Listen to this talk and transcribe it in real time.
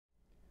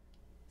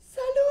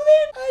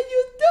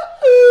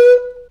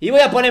Y voy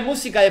a poner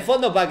música de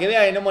fondo para que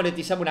vean que no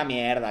monetizamos una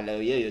mierda los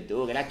videos de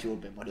YouTube, que la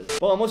chupen, boludo.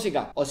 ¿Pongo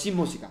música o sin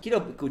música?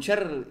 Quiero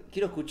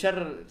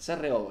escuchar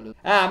CRO, boludo.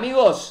 Ah,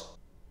 amigos,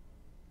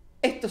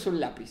 esto es un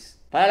lápiz.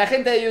 Para la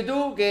gente de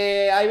YouTube,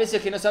 que hay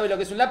veces que no sabe lo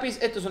que es un lápiz,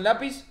 esto es un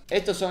lápiz,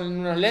 estos son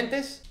unos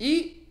lentes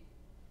y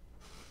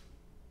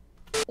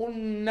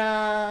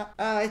una...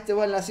 Ah, este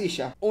va en la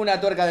silla. Una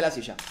tuerca de la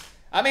silla.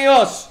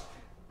 Amigos,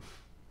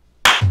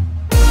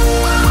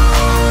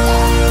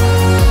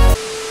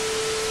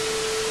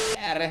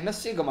 no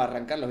sé cómo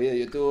arrancar los videos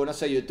de YouTube. No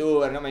soy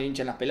youtuber, no me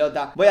hinchen las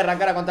pelotas. Voy a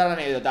arrancar a contar la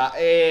anécdota.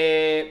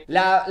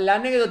 La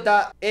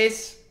anécdota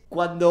es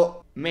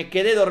cuando me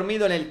quedé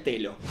dormido en el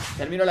telo.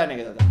 Terminó la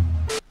anécdota.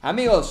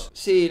 Amigos,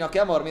 sí, nos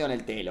quedamos dormidos en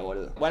el telo,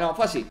 boludo. Bueno,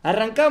 fue así.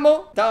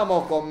 Arrancamos,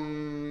 estábamos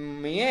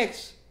con mi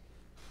ex.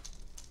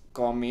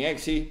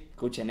 Sí.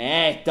 Escuchen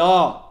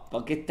esto.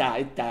 Porque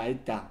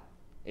esto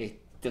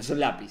es un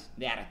lápiz.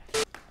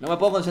 No me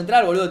puedo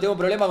concentrar, boludo. Tengo un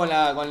problema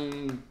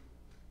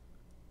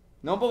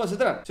no me puedo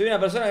concentrar. Soy una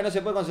persona que no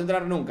se puede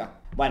concentrar nunca.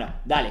 Bueno,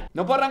 dale.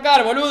 No puedo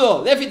arrancar,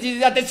 boludo. Déficit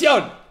de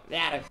atención.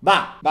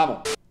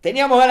 Vamos.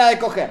 Teníamos ganas de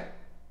coger.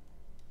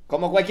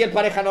 Como cualquier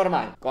pareja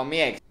normal. Con mi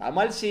ex.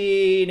 Vamos al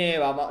cine.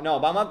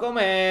 Vamos a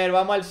comer.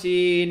 Vamos al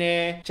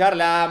cine.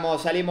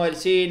 Charlamos. Salimos del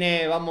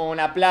cine. Vamos a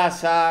una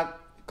plaza.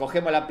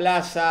 Cogemos la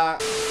plaza.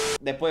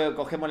 Después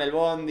cogemos en el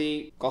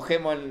bondi.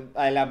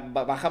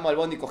 Bajamos del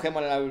bondi.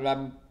 Cogemos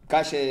la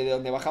calle de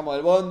donde bajamos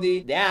del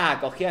bondi.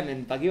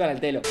 Cogían para que iban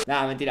al telo.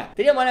 Nada, mentira.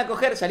 Teníamos ganas de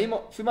coger,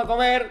 fuimos a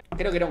comer.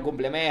 Creo que era un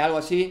cumplemes, algo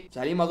así.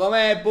 Salimos a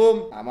comer,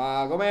 pum.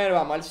 Vamos a comer,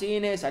 vamos al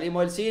cine.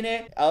 Salimos del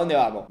cine. ¿A dónde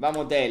vamos? Vamos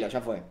a un telo,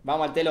 ya fue.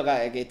 Vamos al telo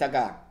que está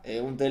acá.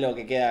 Un telo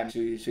que queda en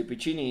Sui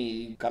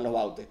Piccini y Carlos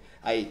Baute.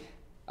 Ahí.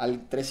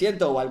 Al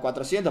 300 o al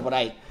 400, por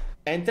ahí.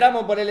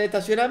 Entramos por el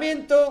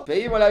estacionamiento,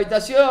 pedimos la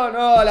habitación.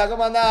 Hola,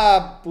 ¿cómo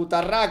andás?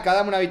 Putarraca,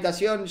 dame una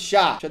habitación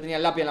ya. Yo tenía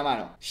el lápiz en la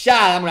mano.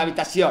 Ya, dame una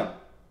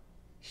habitación.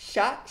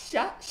 Ya.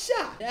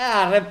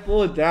 Re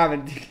puta,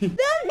 mentira.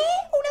 Dame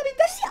una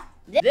habitación.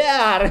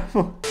 Re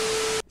puta.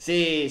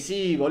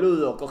 Sí,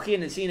 boludo. Cogí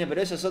en el cine,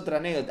 pero eso es otra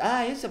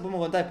anécdota. Eso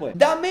podemos contar después.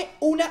 Dame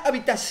una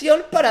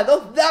habitación para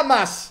 2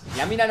 damas.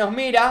 La mina nos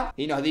mira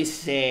y nos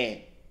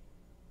dice: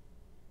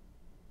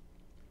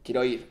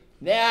 quiero ir.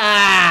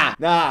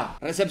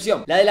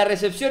 Recepción. La de la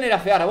recepción era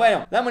fea.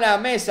 Bueno, dame una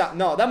mesa.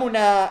 No, dame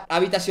una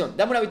habitación.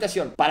 Dame una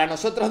habitación para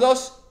nosotros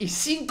 2 y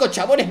 5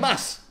 chabones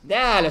más.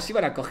 Los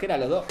iban a coger a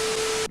los 2.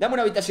 Dame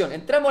una habitación.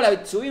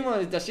 Subimos a la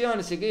habitación,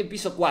 no sé qué,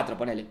 piso 4,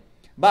 ponele.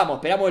 Vamos,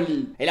 esperamos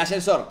el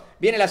ascensor.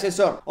 Viene el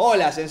ascensor.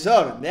 Hola,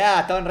 ascensor.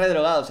 Estaban re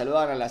drogados,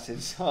 saludaban al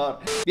ascensor.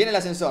 Viene el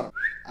ascensor.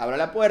 Abro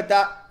la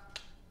puerta.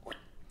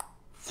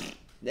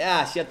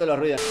 Hacía todos los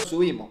ruidos.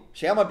 Subimos.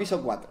 Llegamos al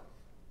piso 4.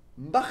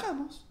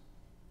 Bajamos.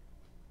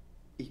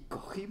 Y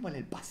cogimos en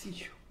el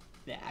pasillo.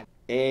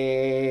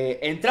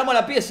 Entramos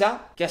a la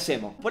pieza. ¿Qué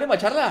hacemos? ¿Ponemos a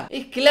charlar?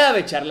 Es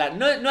clave charlar.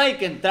 No hay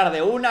que entrar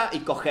de una y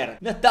coger.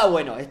 No está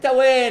bueno. Está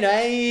bueno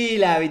ahí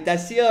la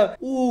habitación.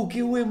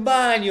 Qué buen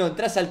baño.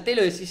 Entrás al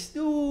telo y decís,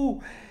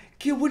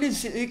 qué buen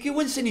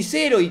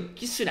cenicero. Y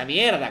que es una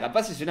mierda.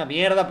 Capaz es una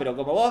mierda, pero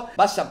como vos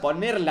vas a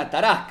poner la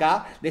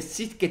tarasca,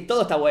 decís que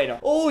todo está bueno.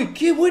 ¡Uy,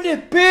 qué buen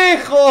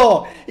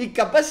espejo! Y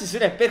capaz es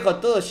un espejo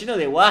todo lleno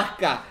de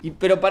huasca.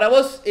 Pero para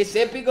vos es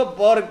épico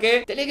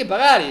porque tenés que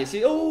pagar y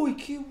decir, ¡uy,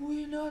 qué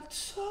buena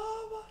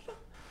sábana!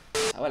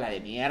 Sábana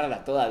de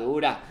mierda, toda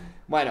dura.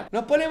 Bueno,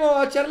 nos ponemos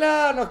a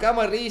charlar, nos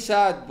cagamos de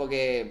risa,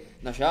 porque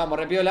nos llevábamos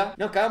re piola.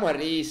 Nos cagamos de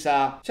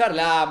risa,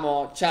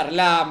 charlamos.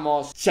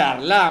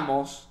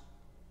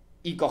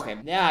 Y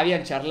cogen.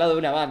 Habían charlado de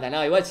una banda.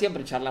 No, igual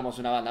siempre charlamos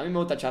una banda. A mí me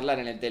gusta charlar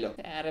en el telo.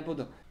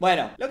 Reputo.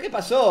 Bueno, lo que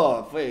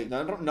pasó fue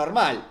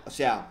normal. O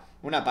sea,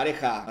 una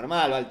pareja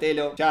normal va al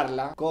telo,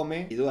 charla,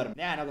 come y duerme.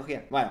 No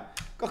cogían. Bueno,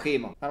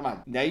 cogimos,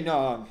 normal. De ahí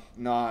no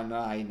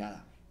hay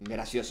nada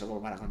gracioso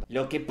como para contar.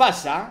 Lo que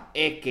pasa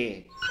es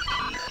que...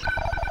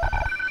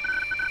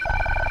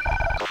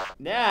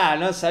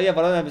 no sabía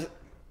por dónde empezar.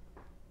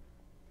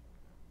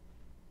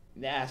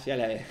 Ya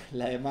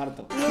la de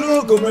Marto.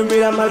 Loco, me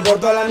miran mal por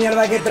toda la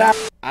mierda que trae.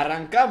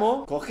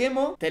 Arrancamos,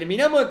 cogemos,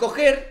 terminamos de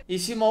coger,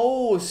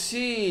 hicimos,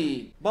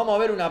 sí, vamos a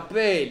ver una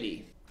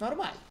peli.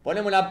 Normal.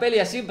 Ponemos una peli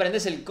así,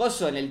 prendés el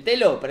coso en el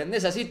telo,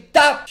 prendés así,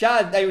 ¡tap!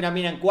 Ya hay una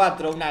mina en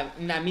 4,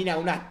 una mina,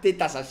 unas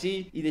tetas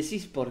así. Y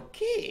decís, ¿por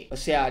qué? O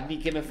sea, ni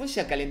que me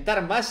fuese a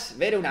calentar más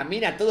ver una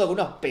mina todo con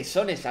unos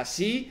pezones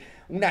así,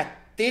 unas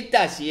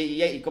tetas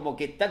y como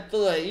que está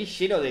todo ahí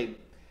lleno de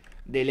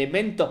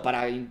elementos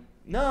para...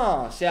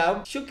 No, o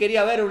sea, yo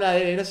quería ver una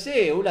de, no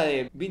sé, una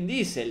de Vin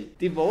Diesel.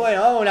 Tipo, bueno,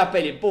 vamos a una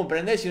peli, pum,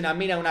 prendés y una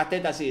mina, unas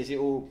tetas así, decís,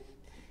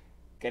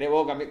 querés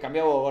vos,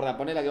 cambiá vos, gorda,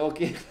 poné la que vos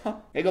quieras.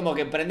 Es como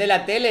que prendés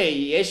la tele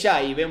y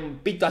ella y ve un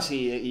pito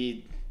así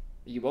y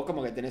Y vos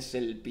como que tenés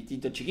el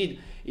pitito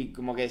chiquito. Y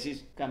como que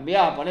decís,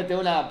 cambiá, ponete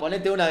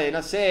una de,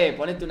 no sé,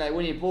 ponete una de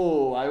Winnie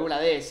Pooh, alguna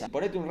de esas.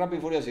 Ponete un Rápido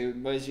y Furioso. Y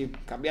vos decís,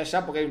 cambiá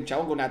ya porque hay un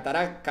chabón con una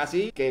taraca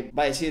así que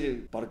va a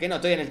decir, ¿por qué no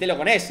estoy en el telo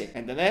con ese?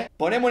 ¿Entendés?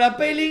 Ponemos una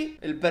peli,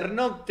 el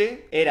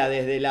pernocte era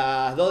desde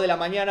las 2 de la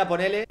mañana,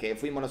 ponele, que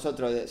fuimos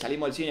nosotros,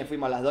 salimos del cine,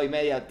 fuimos a las 2 y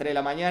media, 3 de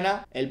la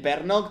mañana. El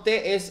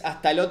pernocte es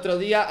hasta el otro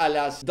día a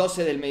las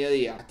 12 del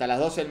mediodía. Hasta las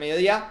 12 del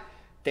mediodía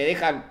te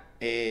dejan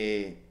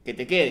que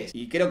te quedes.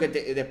 Y creo que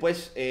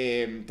después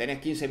tenés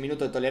 15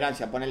 minutos de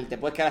tolerancia. Ponele, te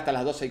puedes quedar hasta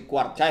las 12 y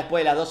cuarto. Ya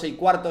después de las 12 y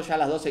cuarto, ya a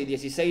las 12 y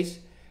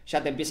 16,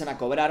 ya te empiezan a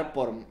cobrar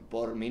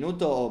por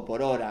minuto o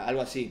por hora,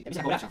 algo así. Te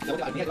empiezan a cobrar, ya.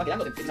 La medida que va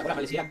quedando, te empiezan a cobrar,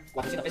 me decían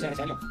 400 pesos en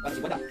ese año,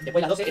 450. Después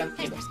de las 12 eran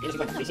 500,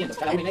 550, 600.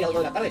 Ya a las 1 y media, 2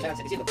 de la tarde, ya eran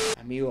 700.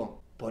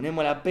 Amigo,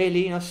 ponemos la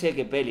peli, no sé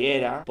qué peli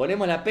era.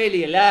 Ponemos la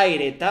peli, el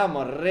aire,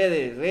 estábamos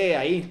re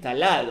ahí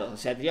instalados. O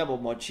sea,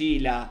 teníamos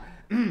mochila.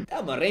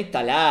 Estábamos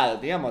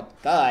reinstalados, teníamos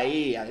todo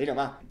ahí, así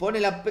nomás.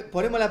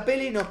 Ponemos la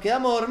peli, nos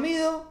quedamos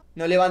dormidos.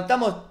 Nos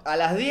levantamos a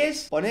las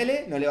 10,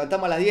 ponele, nos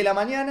levantamos a las 10 de la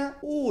mañana.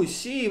 Uy,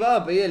 sí,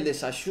 vamos a pedir el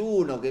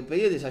desayuno, que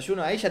pedí el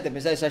desayuno. Ahí ya te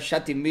empezás a hacer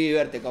Justin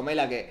Bieber, te comés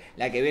la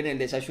que viene el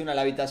desayuno a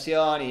la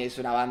habitación y es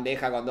una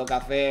bandeja con 2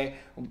 cafés,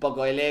 un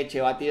poco de leche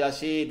batido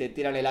así, te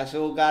tiran el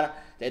azúcar,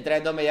 te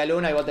traen 2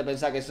 medialunas y vos te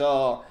pensás que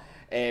sos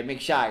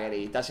Mick Jagger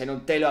y estás en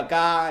un telo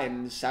acá,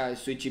 en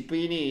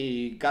Suichipini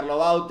y Carlo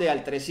Baute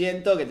al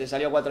 300, que te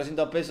salió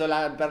 400 pesos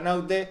el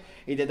pernocte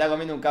y te está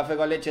comiendo un café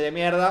con leche de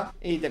mierda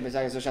y te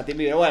pensás que sos Justin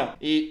Bieber. Bueno,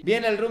 y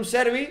viene el room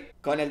service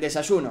con el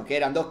desayuno, que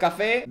eran 2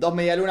 cafés, 2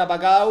 medialunas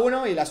para cada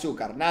uno y el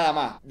azúcar, nada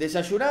más.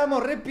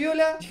 Desayunamos re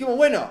piola, dijimos,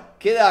 bueno,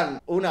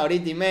 quedan 1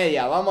 horita y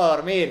media, vamos a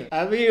dormir.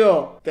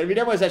 Amigo,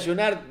 terminamos de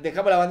desayunar,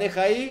 dejamos la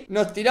bandeja ahí,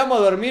 nos tiramos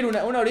a dormir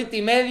una horita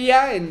y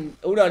media, en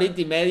 1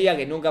 horita y media,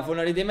 que nunca fue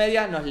 1 horita y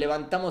media, nos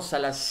levantamos a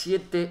las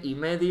 7 y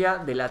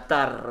media de la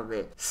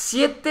tarde.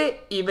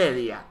 7 y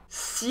media.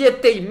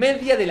 7 y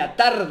media de la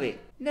tarde.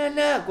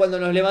 Cuando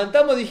nos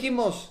levantamos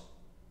dijimos,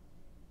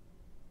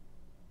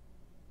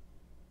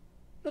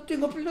 no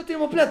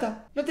teníamos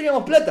plata.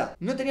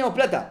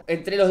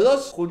 Entre los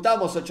dos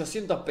juntábamos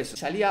 800 pesos.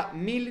 Salía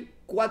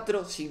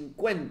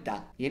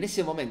 1450. Y en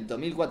ese momento,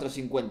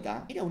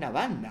 1450, era una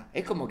banda.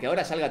 Es como que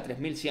ahora salga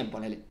 3100,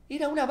 ponele.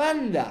 Era una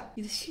banda.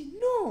 Y decís,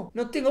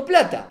 no tengo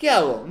plata. ¿Qué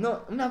hago?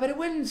 No, una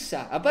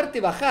vergüenza. Aparte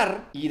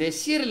bajar y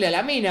decirle a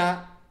la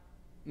mina,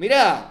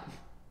 mirá,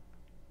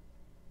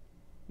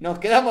 nos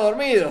quedamos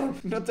dormidos,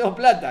 no tengo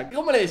plata.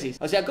 ¿Cómo le decís?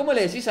 O sea, ¿cómo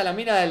le decís a la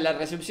mina de la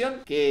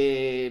recepción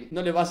que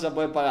no le vas a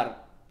poder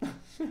pagar?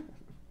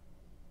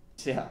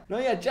 O sea, no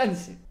había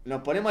chance.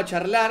 Nos ponemos a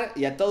charlar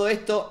y a todo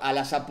esto a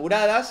las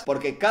apuradas,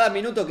 porque cada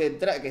minuto que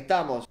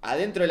estábamos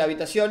adentro de la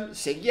habitación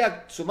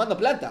seguía sumando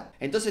plata.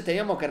 Entonces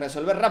teníamos que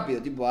resolver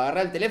rápido, tipo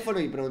agarrar el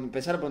teléfono y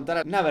empezar a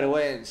preguntar. Una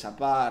vergüenza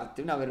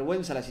aparte, una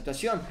vergüenza la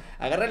situación.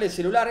 Agarrar el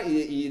celular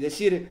y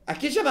decir, ¿a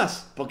quién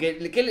llamas? Porque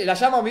la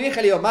llamo a mi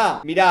vieja y le digo,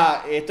 ma,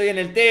 mirá, estoy en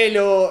el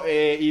telo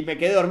y me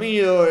quedé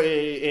dormido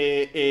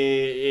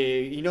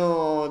y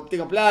no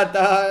tengo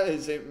plata.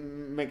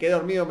 Me quedé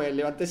dormido, me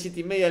levanté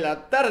 7 y media de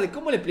la tarde.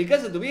 ¿Cómo le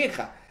explicás a tu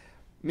vieja?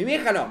 Mi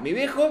vieja no, mi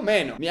viejo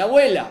menos, mi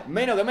abuela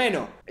menos que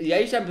menos. Y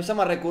ahí ya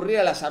empezamos a recurrir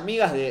a las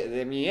amigas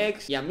de mi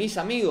ex y a mis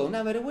amigos.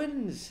 Una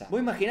vergüenza.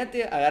 Vos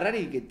imaginate agarrar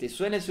y que te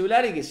suene el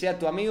celular y que sea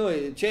tu amigo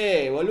y,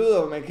 che,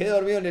 boludo, me quedé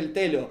dormido en el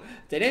telo.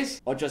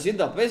 ¿Tenés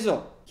 800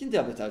 pesos? ¿Quién te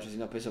va a prestar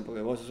 800 pesos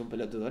porque vos sos un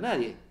pelotudo?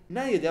 Nadie.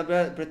 Nadie te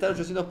va a prestar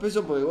 800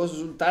 pesos porque vos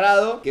sos un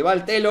tarado que va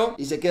al telo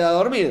y se queda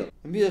dormido.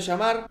 En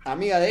videollamar,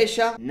 amiga de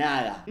ella,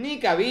 nada. Ni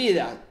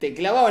cabida. Te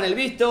clavaban el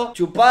visto,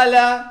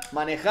 chupala,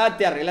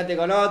 manejate, arreglate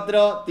con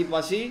otro, tipo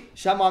así.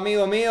 Llamo a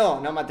amigo mío,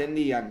 no me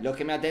atendían. Los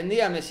que me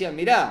atendían me decían,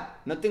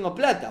 mirá, no tengo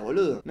plata,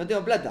 boludo. No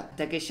tengo plata.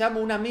 Hasta que llamo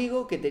a un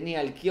amigo que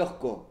tenía el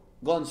kiosco.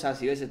 Gonza,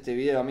 si ves este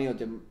video, amigo,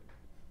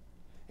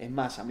 es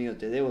más, amigo,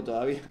 te debo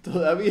todavía.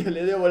 Todavía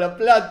le debo la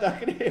plata,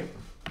 creo.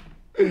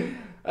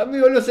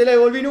 Amigo, no se la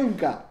devolví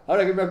nunca.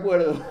 Ahora que me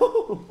acuerdo.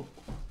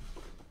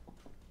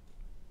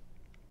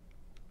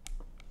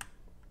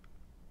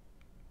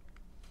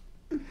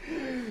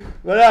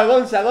 Pará,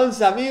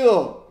 Gonza,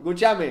 amigo.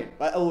 Escuchame.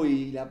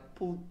 Uy, la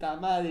puta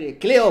madre.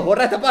 Cleos,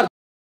 borrá esta parte.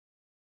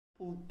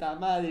 Puta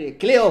madre.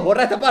 Cleos,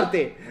 borrá esta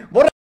parte.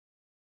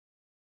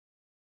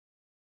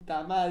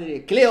 Puta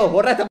madre. Cleos,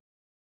 borrá esta parte.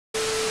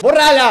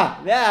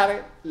 ¡Bórrala!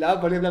 La va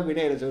a poner blanco y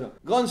negro, seguro.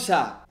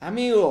 Gonza,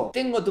 amigo,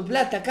 tengo tu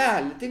plata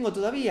acá, la tengo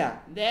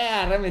todavía.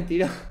 Re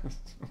mentiroso.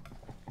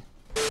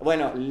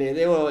 Bueno, le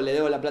debo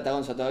la plata a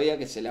Gonza todavía,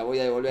 que se la voy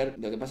a devolver.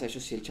 Lo que pasa es que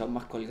yo soy el chabón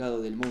más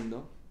colgado del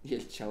mundo. Y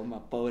el chabón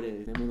más pobre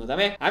del mundo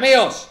también.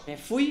 Amigos, me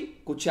fui,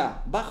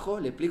 escuchá, bajo,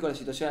 le explico la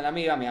situación a la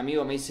amiga. Mi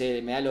amigo me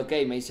da el ok,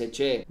 me dice,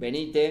 che,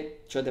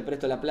 venite, yo te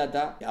presto la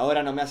plata.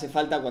 Ahora no me hace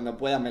falta, cuando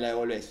puedas me la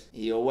devolvés.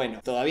 Y digo, bueno,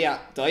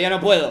 todavía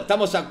no puedo.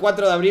 Estamos a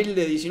 4 de abril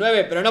de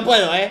 19, pero no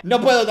puedo, no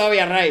puedo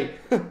todavía, Rey.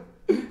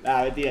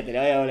 Mentira, te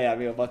la voy a devolver,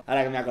 amigo.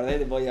 Ahora que me acordé,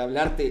 te voy a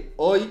hablarte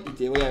hoy y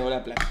te voy a devolver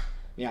la plata.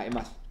 Mira, es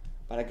más,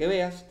 para que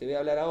veas, te voy a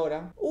hablar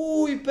ahora.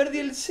 Uy, perdí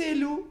el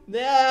celu.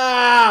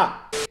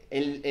 ¡Ah!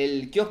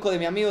 El kiosco de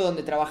mi amigo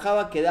donde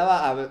trabajaba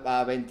quedaba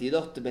a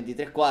 22,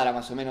 23 cuadras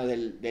más o menos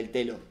del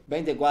TELO.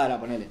 20 cuadras,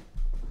 ponele.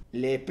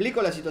 Le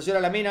explico la situación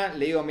a la mina,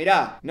 le digo,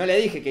 mirá, no le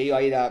dije que iba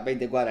a ir a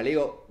 20 cuadras, le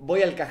digo,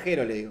 voy al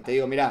cajero, le digo. Te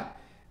digo, mirá,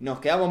 nos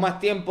quedamos más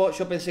tiempo,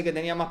 yo pensé que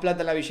tenía más plata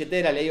en la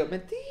billetera, le digo,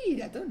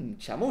 mentira, todo un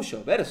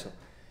chamullo, verso.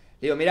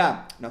 Le digo,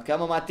 mirá, nos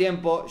quedamos más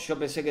tiempo, yo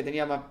pensé que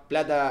tenía más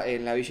plata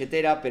en la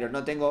billetera, pero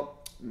no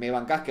tengo, me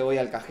bancás que voy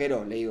al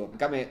cajero, le digo,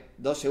 bancame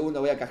 2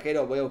 segundos, voy al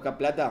cajero, voy a buscar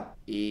plata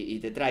y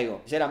te traigo.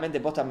 Sinceramente,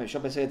 posta,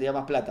 yo pensé que tenía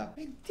más plata.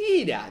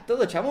 Mentira,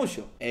 todo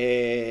chamullo.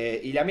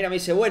 Y la mina me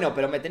dice, bueno,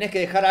 pero me tenés que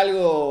dejar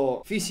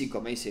algo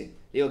físico, me dice.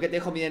 Le digo, ¿qué te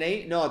dejo mi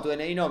DNI? No, tu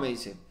DNI no, me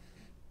dice.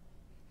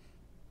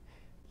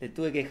 Le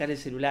tuve que dejar el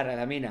celular a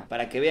la mina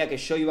para que vea que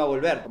yo iba a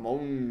volver, como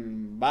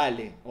un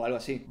vale o algo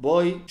así.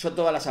 Voy, yo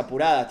todas las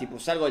apuradas, tipo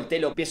salgo del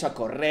telo, empiezo a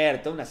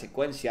correr, toda una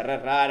secuencia re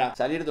rara.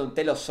 Salir de un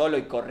telo solo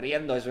y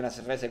corriendo es una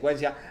re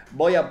secuencia.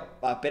 Voy a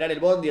esperar el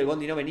bondi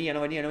no venía.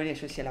 Yo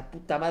decía, la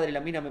puta madre, la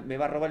mina me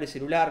va a robar el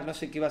celular, no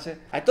sé qué va a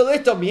hacer. A todo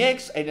esto mi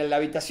ex en la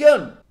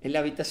habitación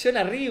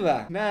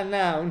arriba.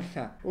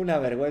 Una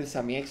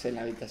vergüenza mi ex en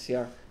la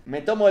habitación.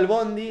 Me tomo el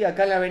bondi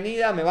acá en la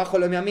avenida, me bajo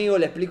lo de mi amigo,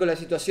 le explico la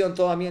situación,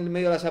 todo a mí en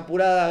medio de las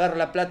apuradas, agarro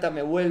la plata,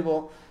 me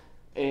vuelvo.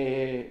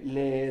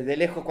 De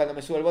lejos cuando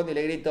me subo el bondi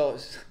le grito,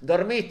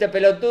 dormiste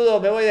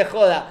pelotudo, me voy de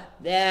joda.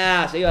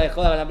 Se iba de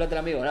joda con la plata del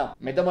amigo, no.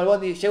 Me tomo el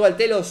bondi, llego al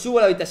telo, subo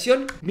a la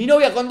habitación, mi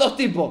novia con 2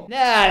 tipos.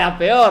 La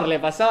peor, le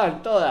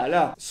pasaban todas,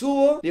 no.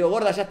 Subo, digo,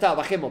 gorda, ya está,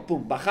 bajemos,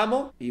 pum,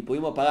 bajamos y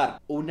pudimos pagar.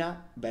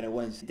 Una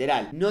vergüenza,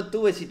 literal. No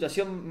tuve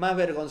situación más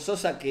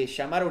vergonzosa que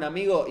llamar a un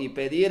amigo y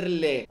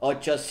pedirle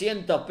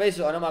 800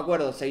 pesos, o no me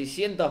acuerdo,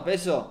 600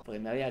 pesos, porque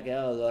me había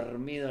quedado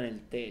dormido en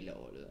el telo,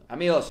 boludo.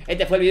 Amigos,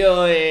 este fue el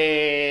video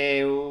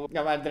de...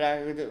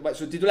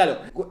 subtitulalo.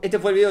 Este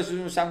fue el video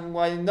de San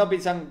Guaindopi,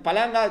 San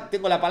Palanga.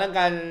 Tengo la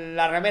palanca en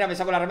la remera, me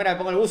saco la remera, me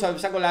pongo el buzo, me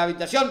saco la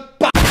habitación.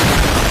 ¡Pah!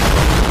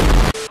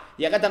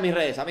 Y acá están mis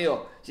redes, amigos.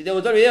 Si te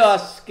gustó el video,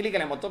 haz clic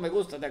en el botón me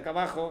gusta de acá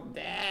abajo.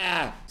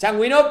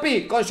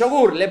 Sanguinopi con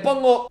yogur. Le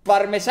pongo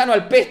parmesano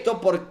al pesto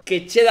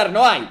porque cheddar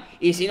no hay.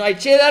 Y si no hay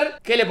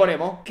cheddar, ¿qué le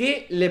ponemos?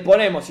 ¿Qué le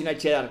ponemos si no hay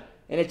cheddar?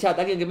 En el chat,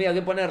 alguien que me diga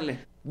qué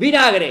ponerle.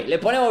 Vinagre, le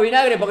ponemos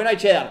vinagre porque no hay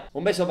cheddar.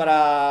 Un beso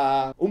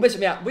para...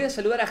 mira, voy a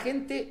saludar a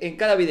gente en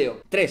cada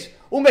video. 3.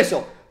 Un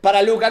beso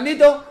para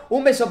Lucandito,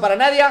 un beso para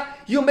Nadia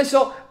y un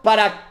beso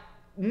para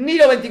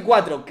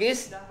Nilo24, que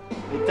es...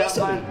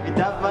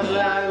 Mitad para el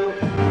lago,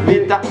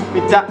 mitad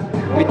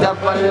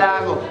para el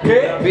lago.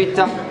 ¿Qué?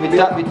 Mitad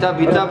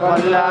para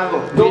el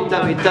lago.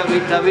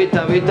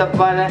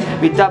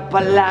 Mitad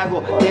para el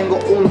lago. Tengo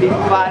un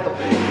disparo,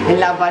 en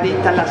la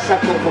varita la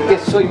saco porque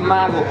soy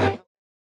mago.